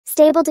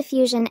Stable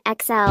Diffusion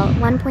XL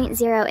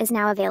 1.0 is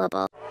now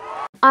available,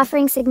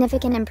 offering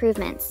significant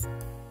improvements.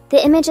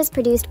 The images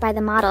produced by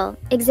the model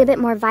exhibit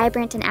more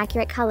vibrant and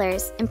accurate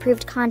colors,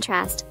 improved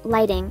contrast,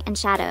 lighting, and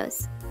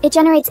shadows. It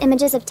generates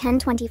images of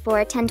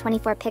 1024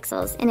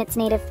 pixels in its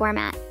native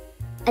format.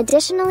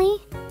 Additionally,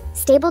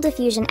 Stable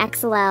Diffusion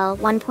XL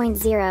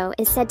 1.0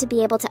 is said to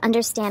be able to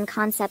understand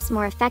concepts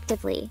more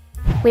effectively,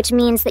 which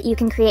means that you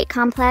can create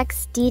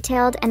complex,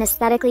 detailed, and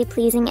aesthetically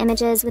pleasing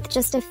images with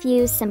just a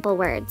few simple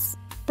words.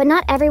 But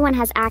not everyone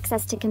has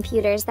access to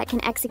computers that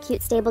can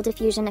execute Stable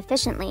Diffusion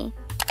efficiently.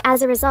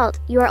 As a result,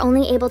 you are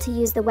only able to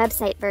use the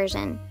website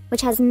version,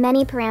 which has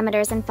many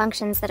parameters and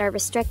functions that are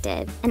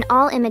restricted, and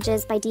all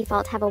images by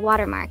default have a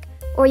watermark.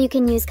 Or you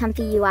can use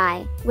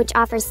ComfyUI, which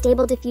offers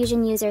Stable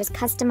Diffusion users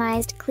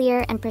customized,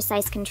 clear, and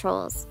precise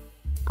controls.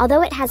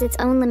 Although it has its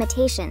own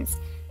limitations,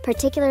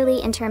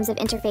 particularly in terms of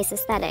interface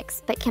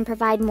aesthetics, but can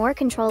provide more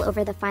control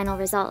over the final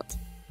result.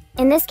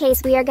 In this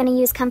case, we are going to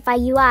use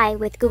ComfyUI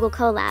with Google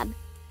Colab.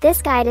 This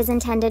guide is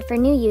intended for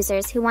new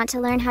users who want to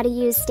learn how to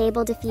use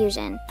Stable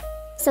Diffusion.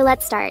 So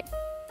let's start.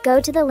 Go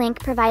to the link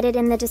provided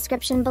in the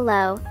description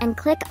below and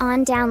click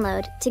on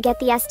Download to get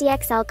the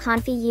SDXL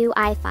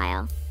ComfyUI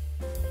file.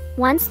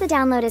 Once the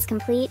download is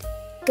complete,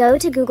 go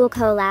to Google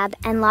Colab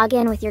and log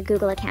in with your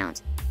Google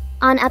account.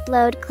 On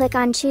Upload, click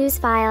on Choose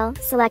File,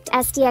 select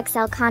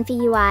SDXL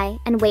ComfyUI,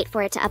 and wait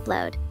for it to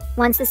upload.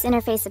 Once this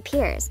interface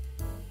appears,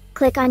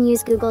 click on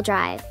Use Google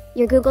Drive.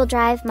 Your Google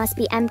Drive must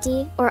be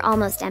empty or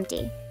almost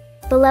empty.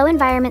 Below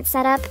Environment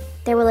Setup,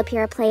 there will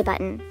appear a play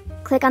button.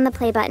 Click on the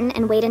play button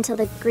and wait until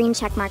the green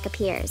checkmark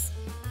appears.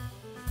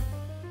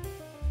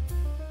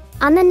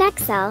 On the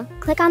next cell,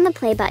 click on the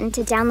play button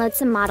to download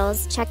some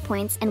models,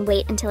 checkpoints, and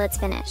wait until it's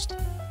finished.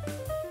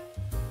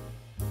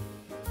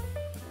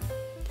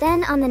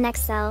 Then on the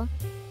next cell,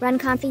 run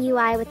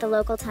ComfyUI with the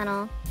local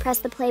tunnel, press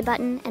the play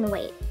button, and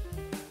wait.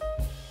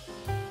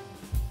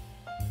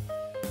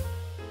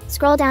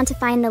 Scroll down to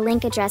find the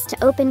link address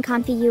to open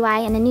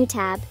ComfyUI in a new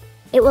tab.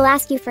 It will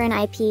ask you for an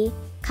IP,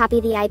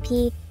 copy the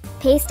IP,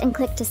 paste and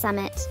click to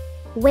submit.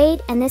 Wait,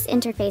 and this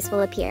interface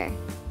will appear.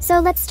 So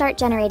let's start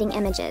generating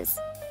images.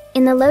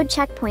 In the Load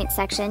Checkpoint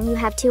section, you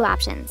have two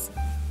options: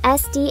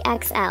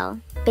 SDXL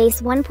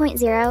Base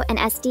 1.0 and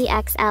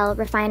SDXL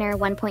Refiner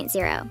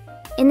 1.0.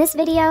 In this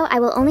video,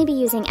 I will only be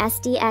using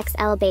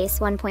SDXL Base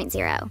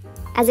 1.0,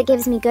 as it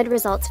gives me good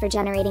results for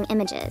generating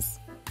images.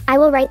 I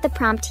will write the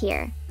prompt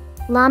here: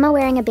 llama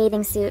wearing a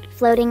bathing suit,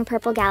 floating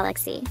purple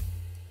galaxy.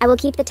 I will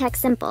keep the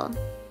text simple,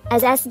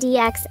 as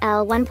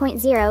SDXL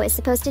 1.0 is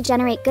supposed to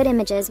generate good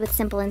images with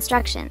simple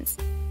instructions,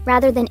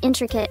 rather than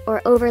intricate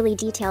or overly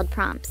detailed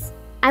prompts.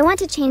 I want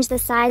to change the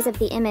size of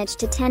the image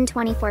to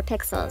 1024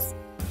 pixels,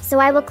 so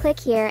I will click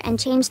here and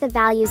change the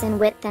values in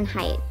width and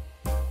height.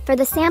 For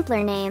the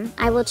sampler name,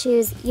 I will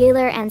choose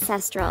Euler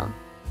Ancestral.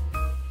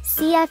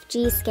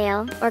 CFG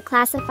Scale, or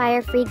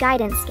Classifier Free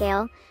Guidance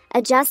Scale,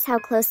 adjusts how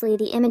closely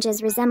the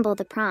images resemble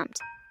the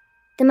prompt.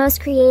 The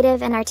most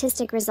creative and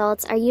artistic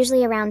results are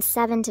usually around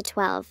 7 to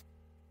 12,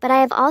 but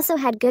I have also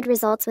had good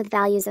results with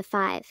values of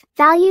 5.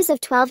 Values of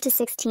 12 to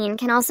 16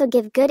 can also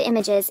give good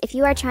images if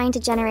you are trying to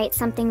generate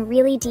something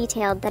really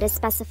detailed that is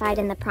specified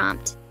in the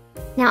prompt.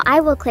 Now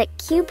I will click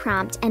Q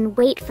Prompt and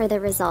wait for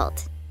the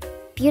result.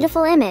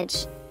 Beautiful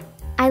image!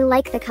 I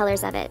like the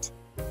colors of it.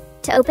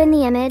 To open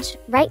the image,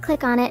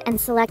 right-click on it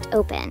and select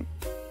Open.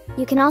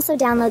 You can also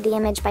download the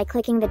image by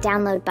clicking the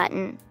Download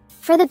button.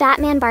 For the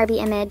Batman Barbie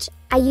image,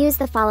 I use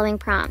the following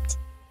prompt: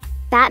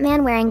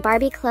 Batman wearing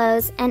Barbie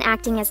clothes and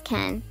acting as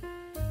Ken.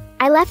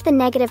 I left the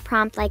negative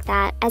prompt like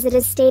that, as it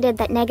is stated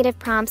that negative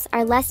prompts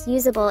are less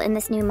usable in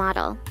this new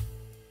model.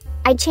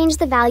 I changed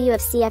the value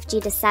of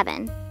CFG to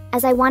 7,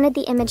 as I wanted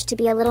the image to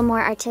be a little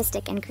more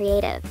artistic and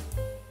creative.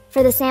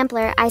 For the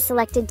sampler, I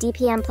selected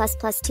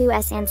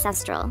DPM++2S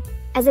Ancestral,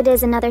 as it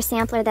is another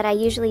sampler that I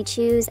usually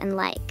choose and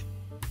like.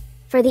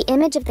 For the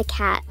image of the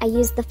cat, I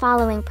used the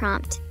following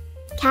prompt: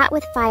 Cat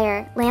with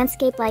fire,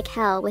 landscape like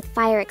hell with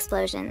fire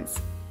explosions.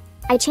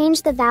 I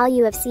changed the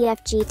value of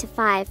CFG to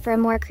 5 for a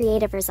more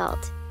creative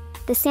result.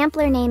 The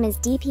sampler name is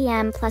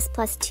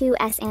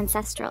DPM++2S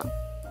Ancestral.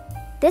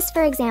 This,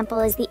 for example,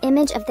 is the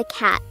image of the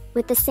cat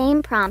with the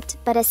same prompt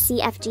but a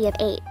CFG of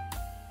 8.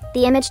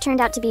 The image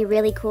turned out to be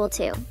really cool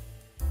too.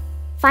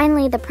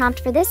 Finally, the prompt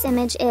for this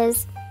image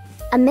is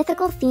a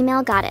mythical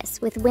female goddess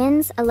with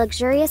winds, a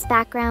luxurious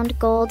background,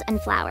 gold,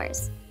 and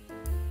flowers.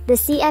 The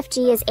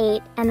CFG is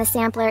 8 and the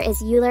sampler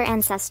is Euler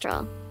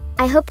Ancestral.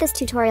 I hope this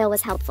tutorial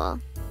was helpful.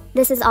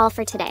 This is all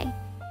for today.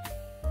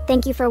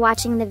 Thank you for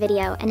watching the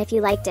video, and if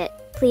you liked it,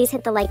 please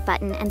hit the like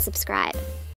button and subscribe.